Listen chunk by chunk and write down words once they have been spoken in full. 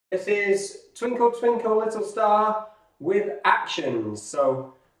This is Twinkle Twinkle Little Star with actions.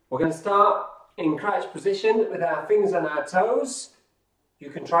 So we're going to start in crouch position with our fingers on our toes. You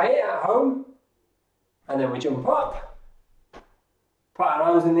can try it at home. And then we jump up, put our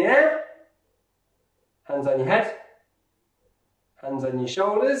arms in the air, hands on your head, hands on your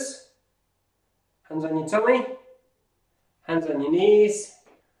shoulders, hands on your tummy, hands on your knees,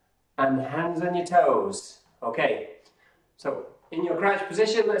 and hands on your toes. Okay, so in your crouch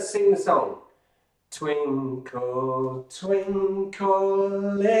position, let's sing the song. Twinkle, twinkle,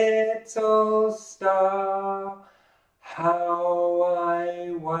 little star, how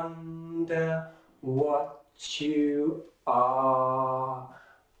I wonder what you are.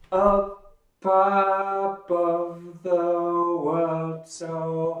 Up above the world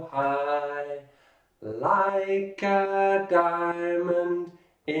so high, like a diamond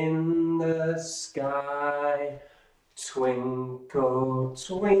in the sky. Twinkle,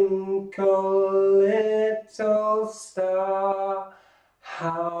 twinkle, little star,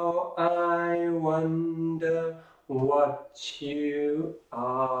 how I wonder what you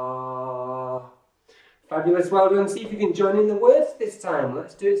are. Fabulous, well done. See if you can join in the words this time.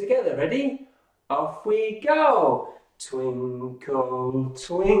 Let's do it together. Ready? Off we go. Twinkle,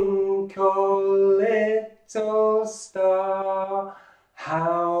 twinkle, little star,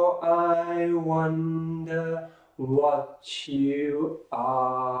 how I wonder what you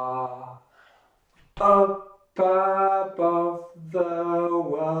are. Up above the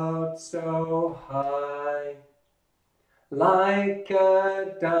world so high, like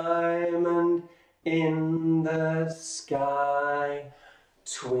a diamond in the sky.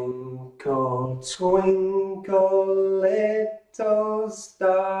 Twinkle, twinkle, little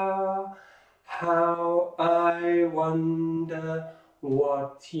star, how I wonder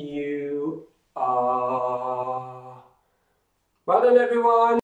what you are. Well done, everyone.